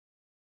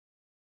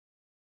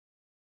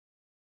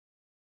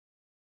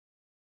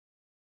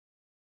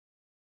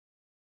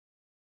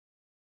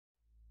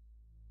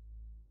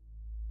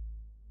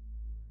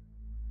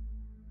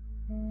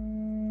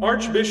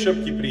Archbishop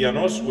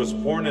Kyprianos was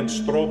born in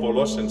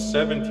Strovolos in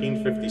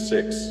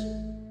 1756.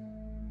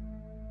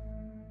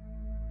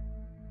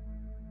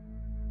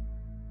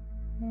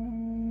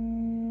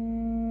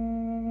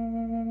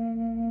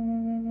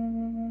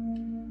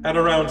 At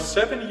around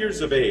 7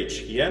 years of age,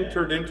 he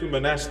entered into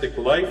monastic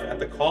life at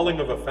the calling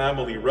of a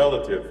family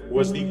relative who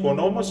was the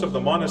ikonomos of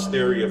the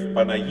monastery of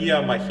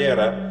Panagia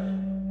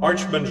Mahera,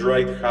 Archbishop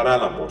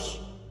Kyprianos.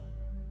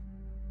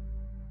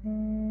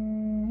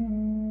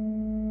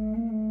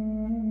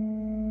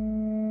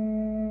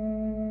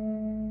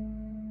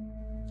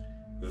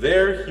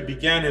 There, he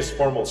began his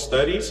formal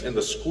studies in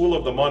the school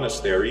of the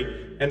monastery,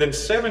 and in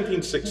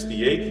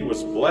 1768 he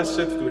was blessed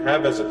to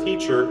have as a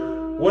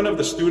teacher one of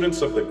the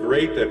students of the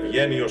great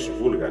Eugenios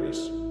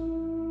Vulgaris.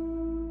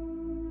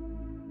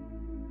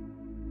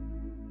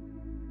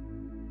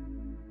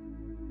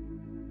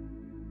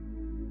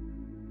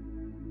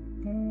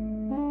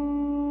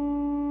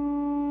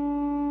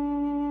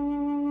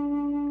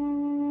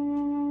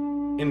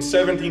 In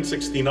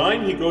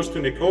 1769, he goes to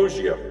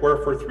Nicosia, where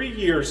for 3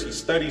 years he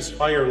studies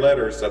higher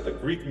letters at the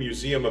Greek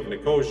Museum of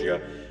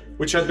Nicosia,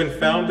 which had been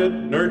founded,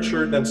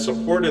 nurtured, and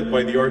supported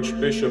by the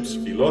Archbishops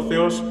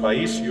Philotheos,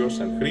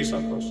 Paisios, and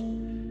Chrysanthos.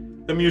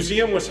 The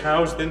museum was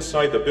housed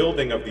inside the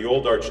building of the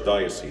old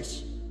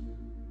archdiocese.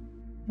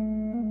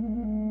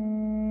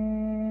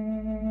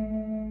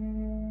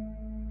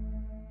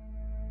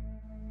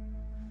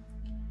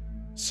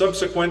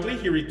 Subsequently,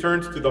 he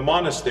returned to the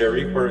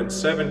monastery, where in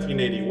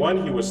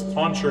 1781 he was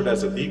tonsured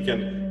as a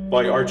deacon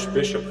by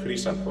Archbishop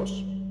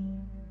Chrysanthos.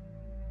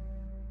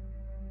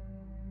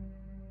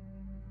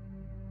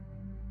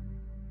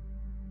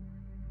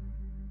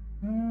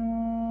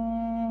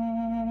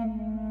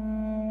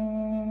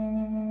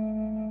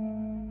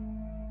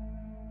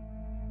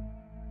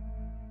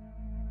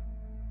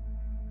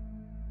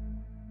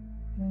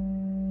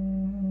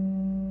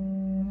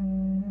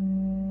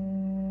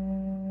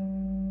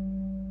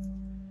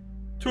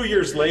 Two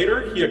years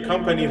later, he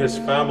accompanied his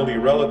family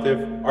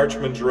relative,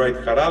 Archbishop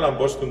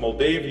Kyprianos, to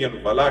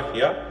Moldavian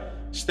Wallachia,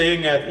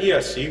 staying at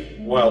Iasi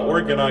while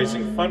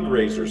organizing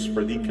fundraisers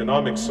for the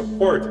economic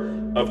support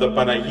of the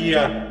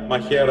Panagia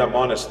Mahera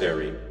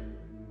monastery.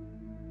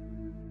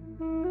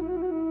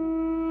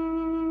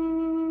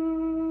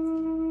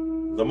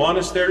 The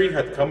monastery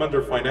had come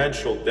under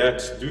financial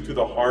debts due to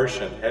the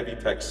harsh and heavy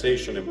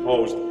taxation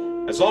imposed,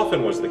 as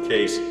often was the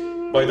case,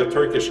 by the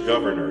Turkish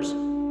governors,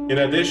 in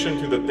addition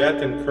to the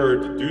debt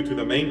incurred due to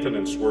the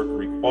maintenance work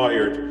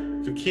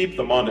required to keep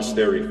the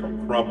monastery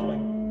from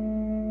crumbling.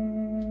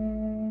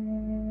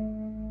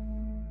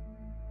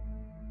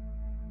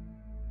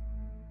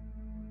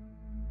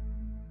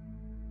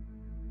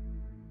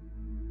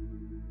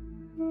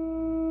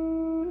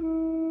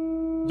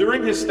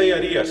 During his stay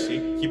at Iasi,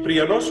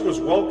 Kyprianos was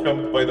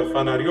welcomed by the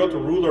Fanariot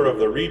ruler of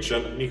the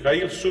region,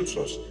 Michail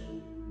Soutsos,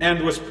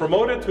 and was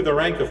promoted to the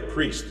rank of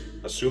priest,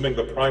 assuming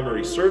the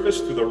primary service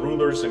to the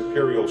ruler's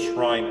imperial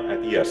shrine at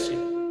Iasi.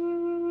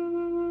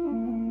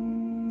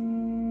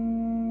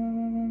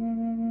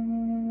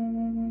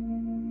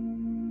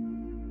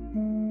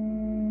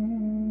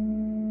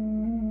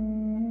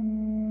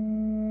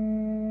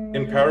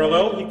 In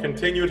parallel, he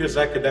continued his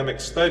academic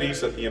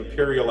studies at the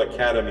Imperial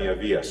Academy of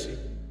Iasi.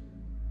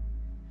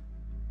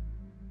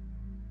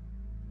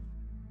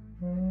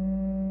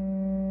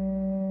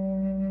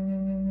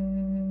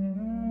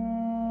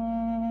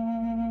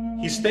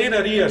 He stayed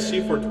at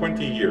Iasi for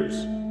 20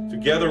 years.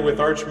 Together with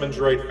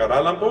Archbishop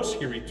Kyprianos,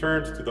 he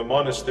returned to the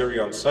monastery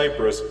on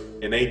Cyprus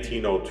in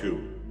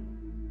 1802.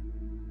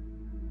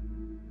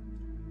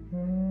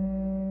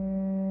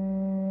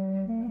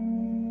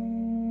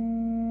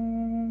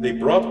 They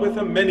brought with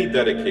them many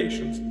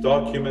dedications,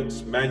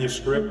 documents,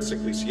 manuscripts,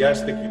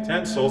 ecclesiastic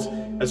utensils,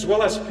 as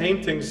well as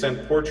paintings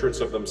and portraits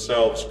of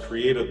themselves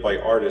created by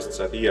artists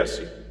at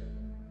Iasi.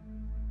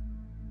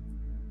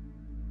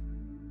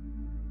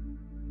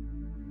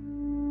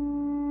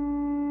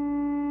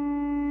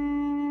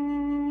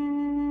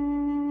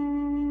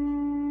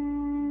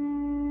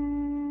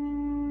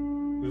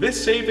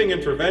 This saving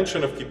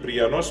intervention of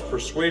Kyprianos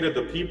persuaded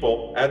the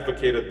people,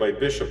 advocated by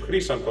Bishop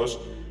Chrysanthos,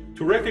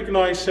 to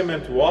recognize him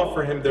and to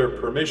offer him their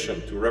permission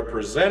to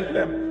represent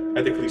them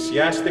at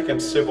ecclesiastic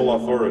and civil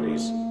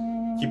authorities.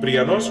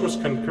 Kyprianos was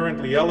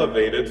concurrently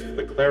elevated to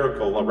the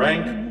clerical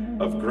rank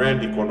of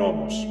Grand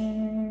Ikonomos.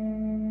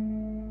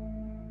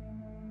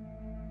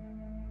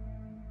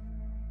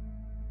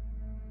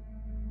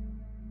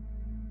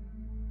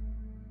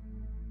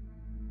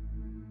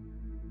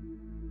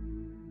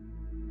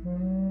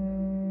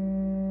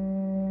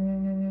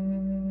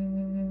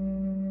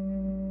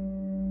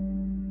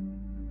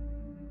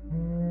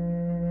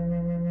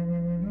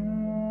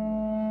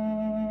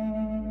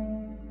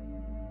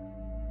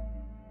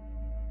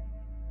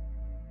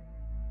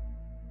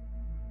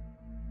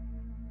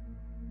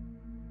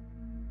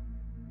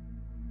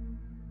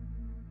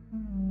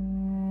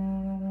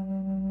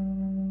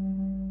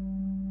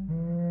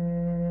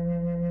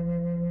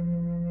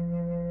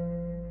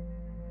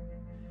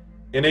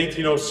 In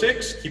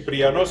 1806,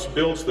 Kyprianos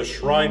builds the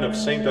shrine of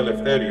Saint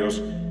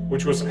Eleftherios,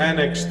 which was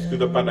annexed to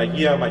the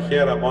Panagia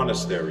Mahera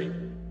monastery.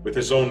 With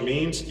his own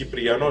means,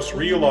 Kyprianos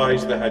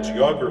realized the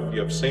hagiography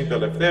of Saint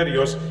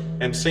Eleftherios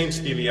and Saint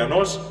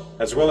Stylianos,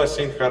 as well as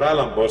Saint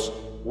Charalambos,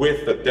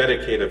 with the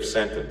dedicative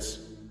sentence.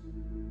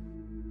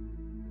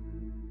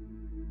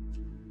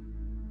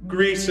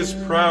 Greece is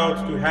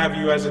proud to have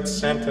you as its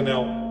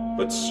sentinel,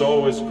 but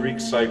so is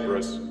Greek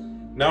Cyprus.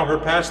 Now her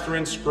pastor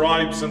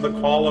inscribes in the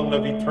column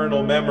of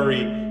eternal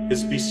memory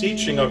his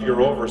beseeching of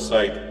your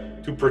oversight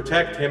to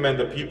protect him and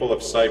the people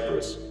of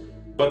Cyprus.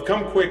 But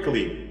come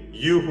quickly,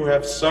 you who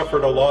have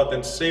suffered a lot,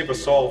 and save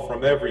us all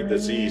from every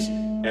disease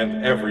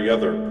and every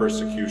other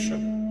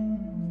persecution.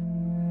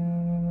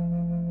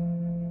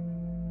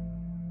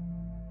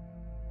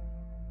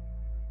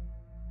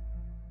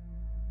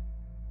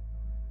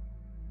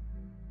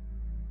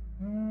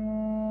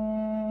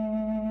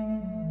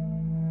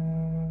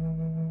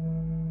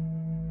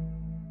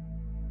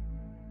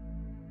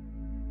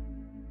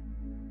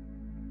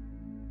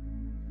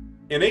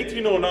 In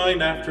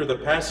 1809, after the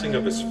passing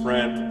of his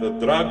friend, the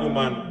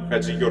dragoman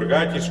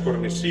Hadjigeorgakis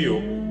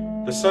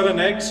Kornisiou, the sudden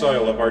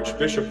exile of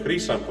Archbishop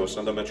Kyprianos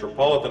and the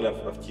Metropolitan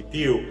of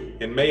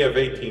Kitiu in May of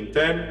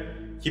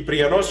 1810,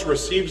 Kyprianos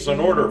receives an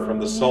order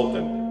from the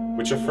Sultan,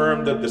 which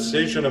affirmed the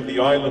decision of the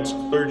island's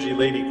clergy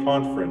lady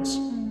conference.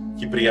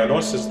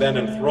 Kyprianos is then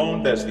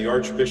enthroned as the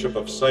Archbishop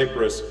of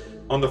Cyprus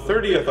on the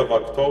 30th of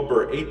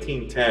October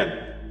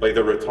 1810 by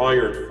the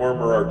retired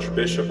former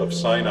Archbishop of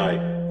Sinai,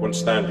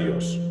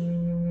 Constantios.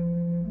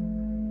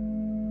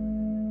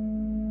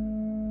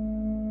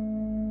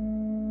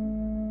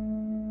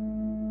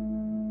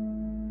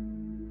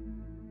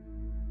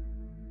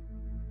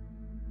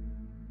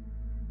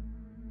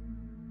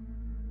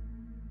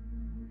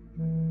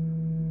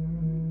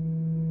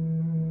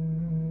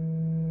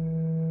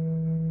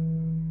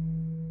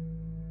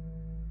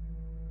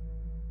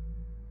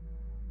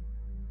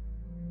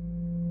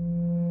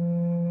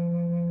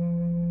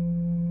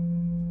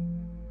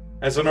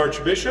 As an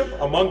archbishop,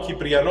 among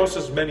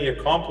Kyprianos' many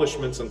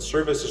accomplishments and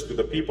services to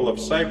the people of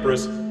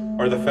Cyprus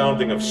are the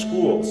founding of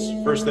schools,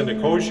 first in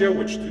Nicosia,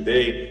 which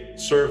today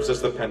serves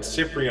as the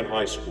Pan-Cyprian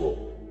High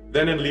School,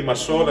 then in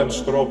Limassol and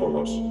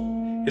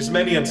Strovolos. His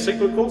many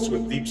encyclicals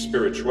with deep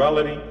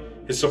spirituality,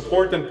 his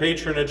support and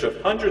patronage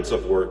of hundreds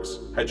of works,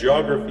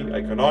 hagiography,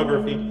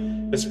 iconography,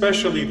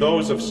 especially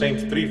those of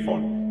Saint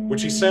Tryphon,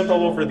 which he sent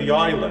all over the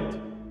island,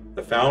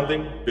 the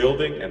founding,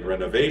 building, and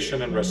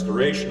renovation and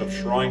restoration of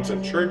shrines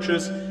and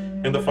churches,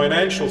 and the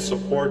financial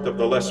support of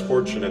the less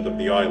fortunate of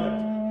the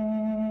island.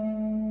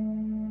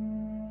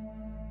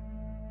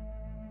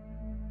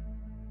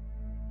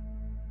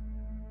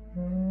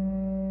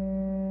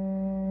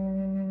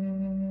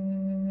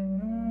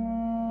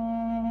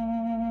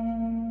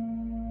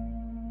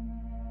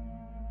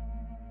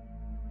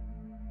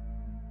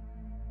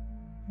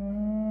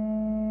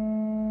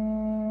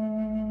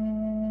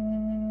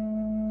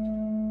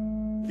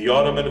 The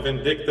Ottoman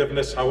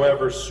vindictiveness,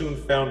 however, soon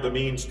found the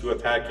means to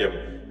attack him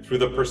through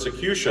the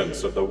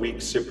persecutions of the weak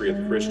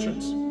Cypriot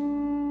Christians.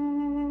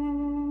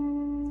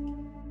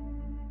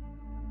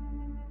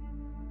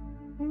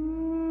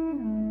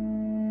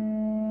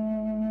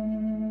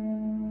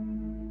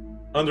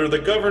 Under the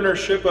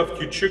governorship of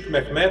Küçük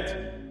Mehmet,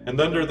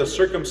 and under the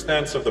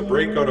circumstance of the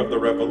breakout of the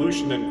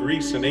revolution in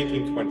Greece in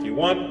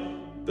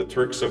 1821, the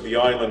Turks of the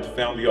island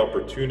found the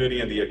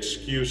opportunity and the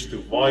excuse to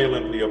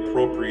violently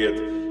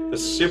appropriate the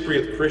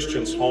Cypriot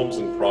Christians' homes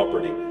and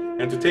property,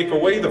 and to take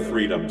away the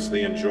freedoms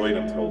they enjoyed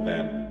until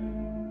then.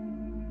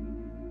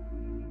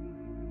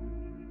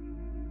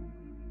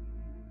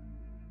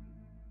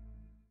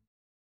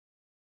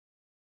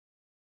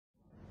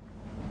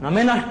 Να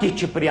μεν αρκεί,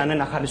 Κυπριανέ,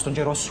 να χάνεις τον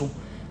καιρό σου.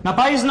 Να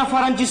πάεις να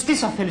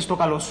φαραντζιστείς αν θέλεις το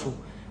καλό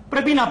σου.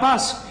 Πρέπει να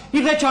πας, ή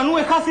δε κι ανού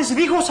εχάθεις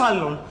δίχως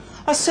άλλον.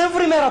 Ας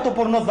έβρι μέρα το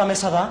πορνόδα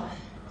μέσα δα.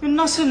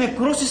 Να σε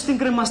νεκρώσεις στην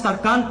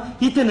κρεμασταρκάν,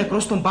 είτε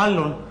νεκρός των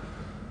πάλων.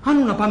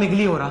 Άνω να πάμε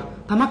γλίωρα,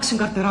 τα μάξιν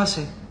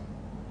καρτεράσε.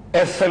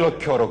 Θέλω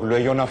Κιόρογλου,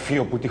 εγιό να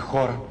φύω που τη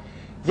χώρα,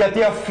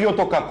 γιατί αφύω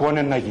το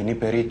κακόνε να γίνει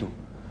περί του.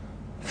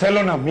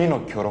 Θέλω να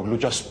μείνω Κιόρογλου,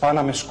 κι ας πά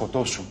να με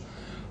σκοτώσουν.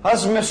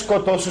 Ας με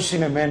σκοτώσουν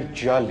είναι μεν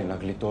κι άλλοι να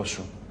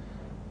γλιτώσουν.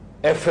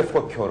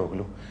 Έφευγω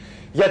Κιόρογλου,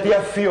 γιατί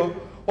αφύω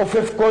ο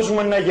φευκός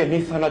μου να γεννεί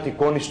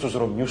θανατικόνη στους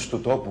δρομιούς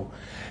του τόπου,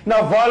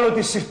 να βάλω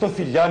τη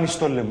συρτοθυλιάνη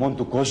στον λαιμόν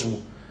του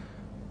κόσμου,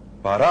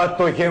 παρά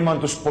το γέμαν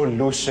τους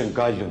πολλούς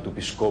εγκάλιων του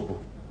πισκόπου.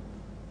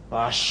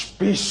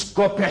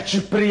 Ασκοπέ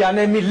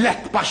Κυπριανέ, μη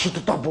λέτε πάσου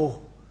του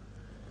τόπου.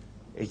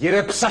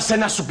 Εγύρεψα σε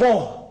να σου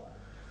πω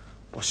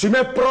πως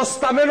είμαι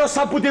προσταμένος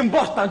από την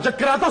πόρτα και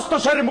κρατώ στο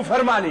χέρι μου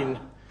φερμάνιν.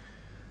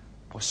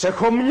 Πως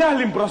έχω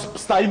μυάλι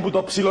μπροστά μου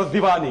το ψηλό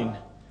διβάνιν.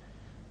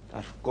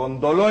 Θα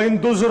κοντολώην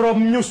τους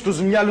ρωμιούς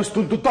τους μυάλους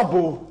του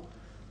τόπου,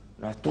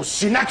 να τους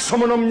συνάξω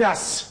μόνο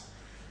μιας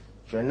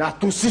και να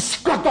τους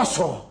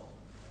σκοτώσω.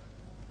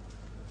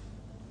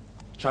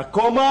 Κι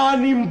ακόμα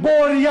αν η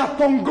μπόρια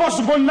των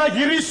κόσμων να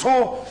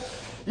γυρίσω,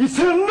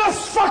 ήθελα να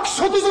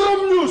σφάξω τους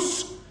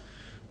δρομιούς,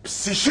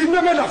 ψυχή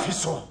να με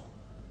αφήσω.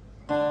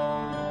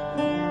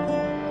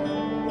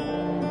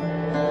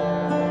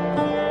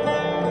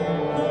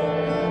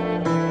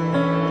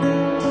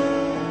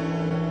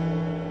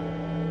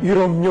 Η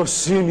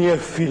ρωμιοσύνη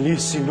ευφυλή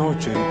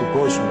συνότσερη του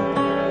κόσμου.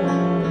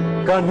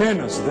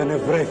 Κανένας δεν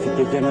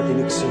ευρέθηκε για να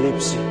την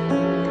εξηλείψει.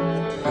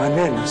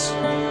 Κανένας,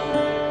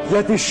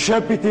 γιατί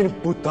σέπει την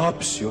που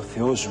τάψει ο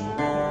Θεός μου.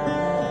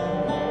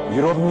 Η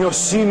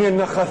ρωμιοσύνη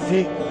να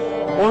χαθεί,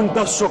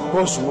 όντας ο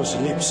κόσμος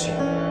λείψει.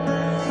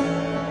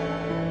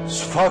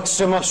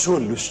 Σφάξε μας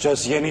ούλους κι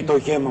ας γεννεί το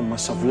γέμα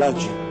μας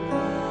αυλάτζι.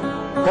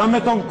 Κάμε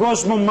τον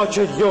κόσμο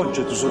ματσελιών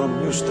και τους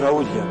Ρωμιούς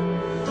τραούλια.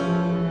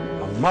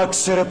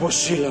 Αμάξερε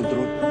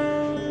ποσίλαντρον,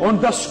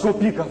 όντας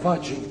σκοπεί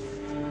καβάτσι,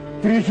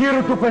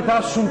 τριγύρω του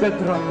πετάσουν 400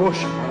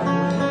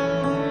 παραμύθια.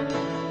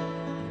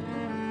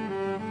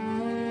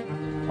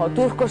 Ο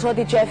Τούρκος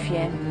ό,τι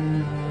τσέφιε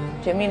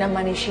και μήνα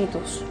μανισί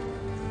τους.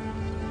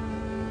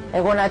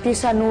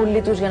 Εγονατίσαν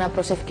ούλοι τους για να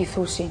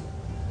προσευκηθούσι.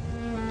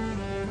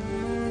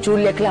 Κι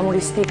ούλοι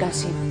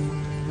εκλαμουριστήκασι.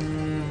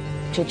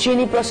 Και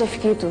εκείνη η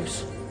προσευχή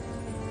τους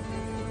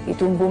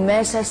ήταν που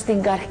μέσα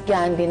στην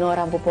καρκιά την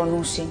ώρα που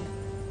πονούσι.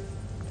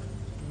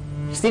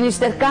 Στην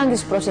ιστερκάν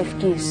της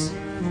προσευχής,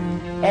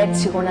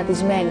 έτσι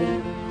γονατισμένοι,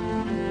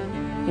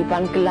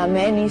 είπαν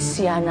κλαμμένοι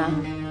σιανά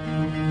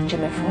και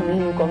με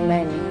φωνή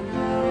κομμένη.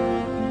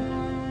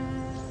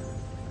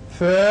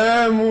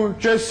 Θεέ μου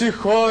και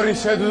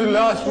συγχώρησε τους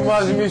λάς που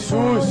μας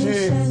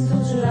μισούσι.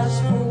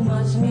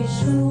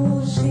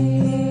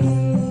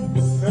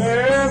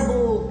 Θεέ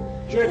μου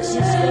και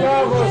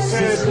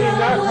εξισκλάβωσε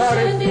την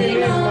άχαρη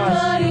φίλη μας.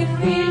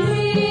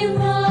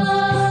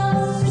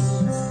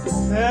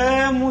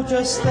 Θεέ μου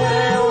και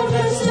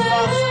στερέονται τους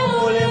λάς που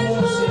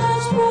πολεμούσι.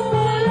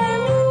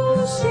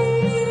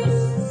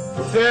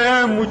 Θεέ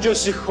μου και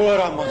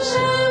συγχώρα μας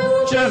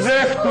και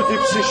δέχτου την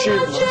ψυχή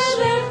μας.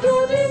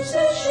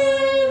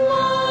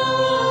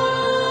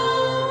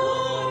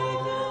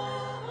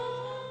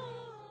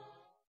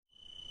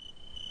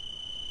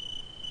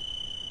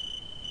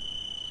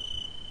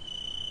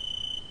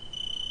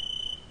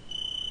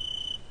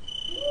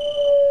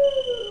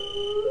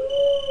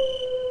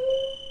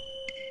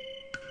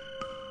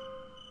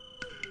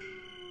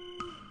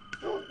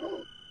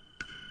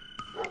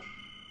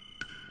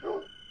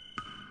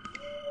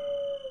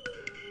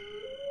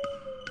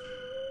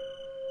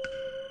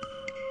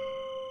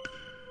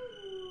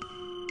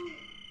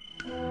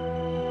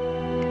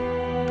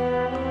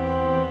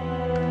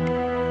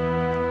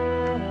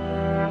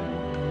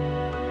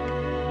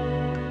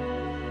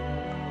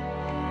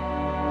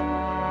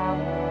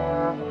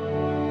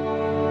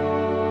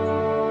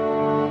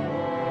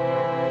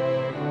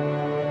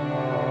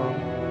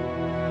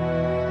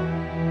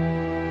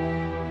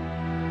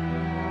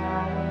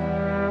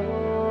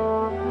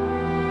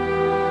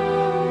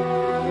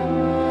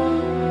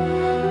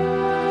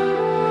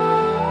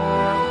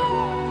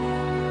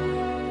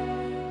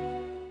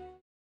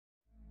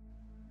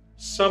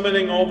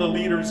 Summoning all the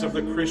leaders of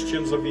the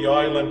Christians of the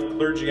island,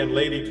 clergy and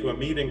laity to a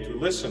meeting to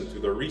listen to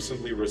the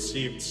recently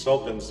received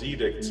Sultan's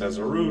edicts as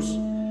a ruse,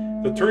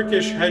 the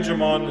Turkish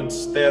hegemon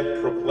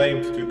instead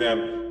proclaimed to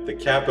them the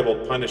capital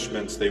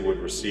punishments they would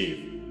receive.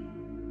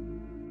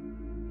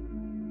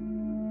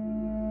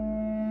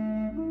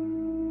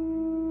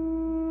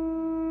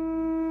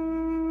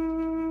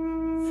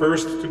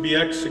 First to be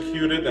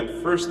executed and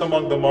first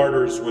among the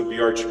martyrs would be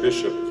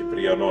Archbishop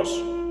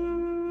Kyprianos.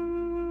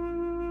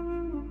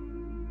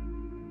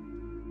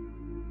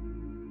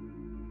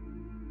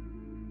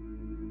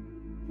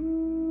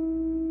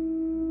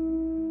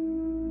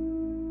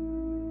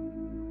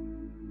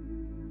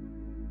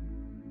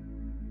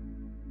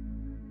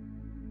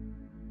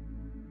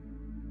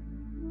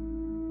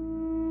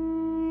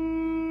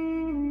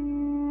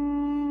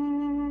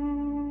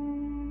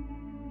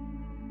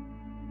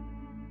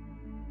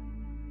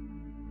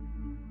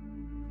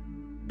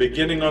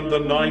 Beginning on the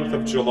 9th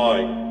of July,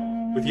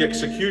 with the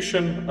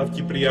execution of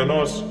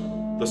Kyprianos,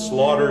 the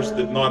slaughters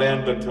did not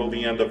end until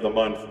the end of the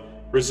month,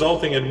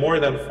 resulting in more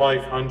than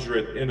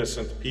 500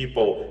 innocent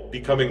people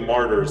becoming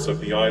martyrs of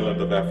the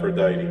island of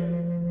Aphrodite.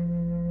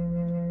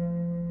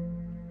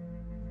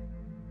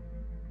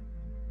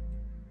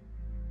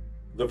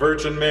 The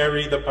Virgin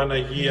Mary, the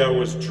Panagia,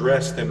 was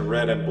dressed in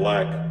red and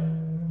black.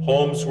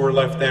 Homes were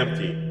left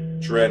empty,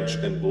 drenched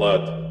in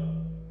blood.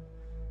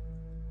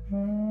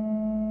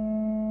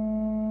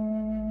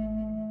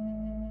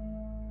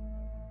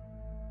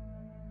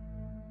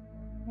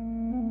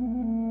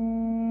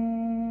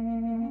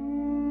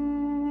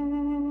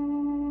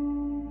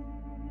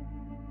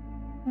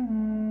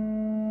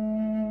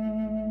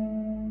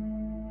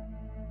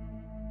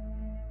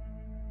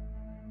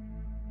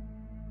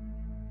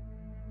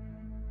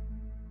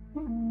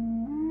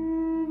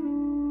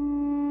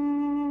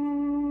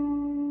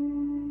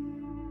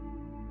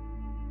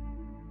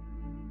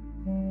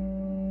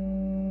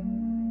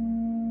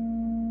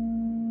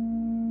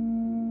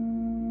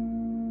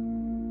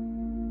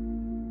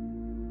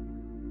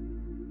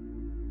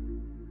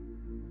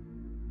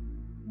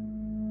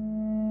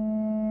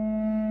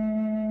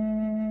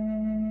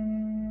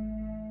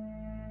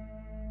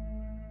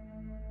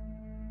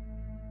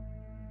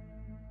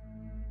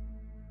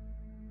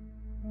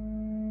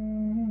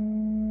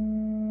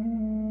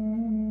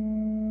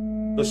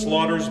 The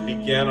slaughters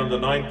began on the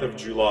 9th of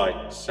July,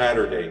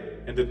 Saturday,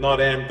 and did not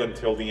end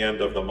until the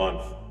end of the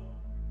month.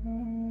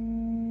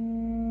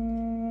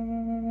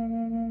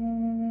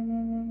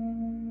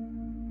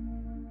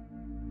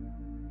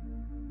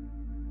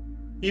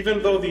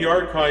 Even though the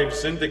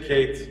archives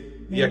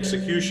indicate the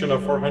execution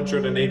of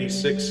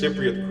 486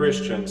 Cypriot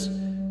Christians,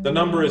 the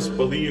number is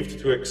believed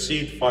to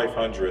exceed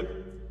 500.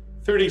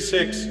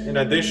 36, in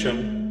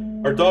addition,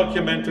 are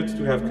documented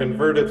to have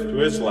converted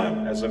to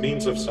Islam as a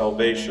means of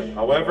salvation.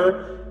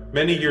 However,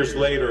 many years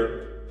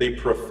later, they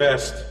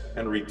professed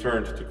and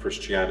returned to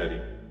Christianity.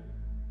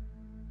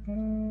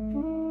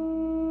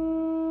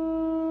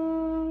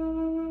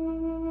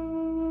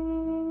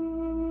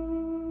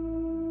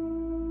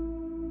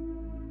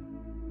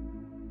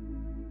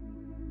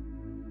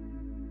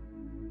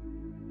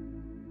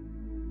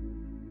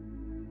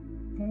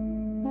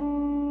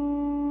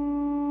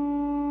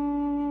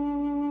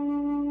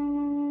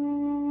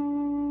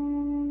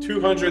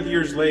 "200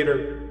 years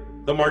later,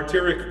 the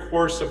martyric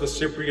course of the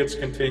Cypriots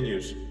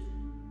continues.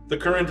 The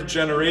current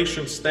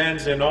generation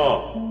stands in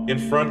awe in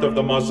front of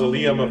the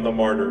mausoleum of the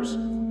martyrs.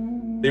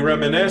 They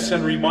reminisce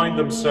and remind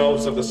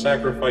themselves of the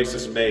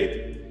sacrifices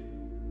made.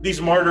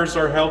 These martyrs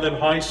are held in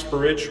high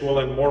spiritual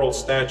and moral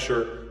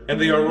stature, and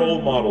they are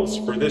role models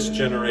for this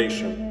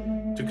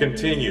generation to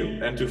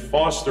continue and to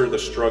foster the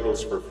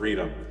struggles for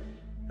freedom,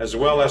 as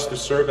well as to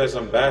serve as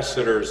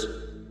ambassadors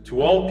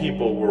to all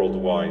people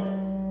worldwide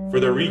for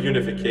the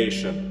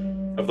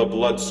reunification of the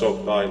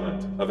blood-soaked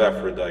island of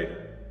Aphrodite."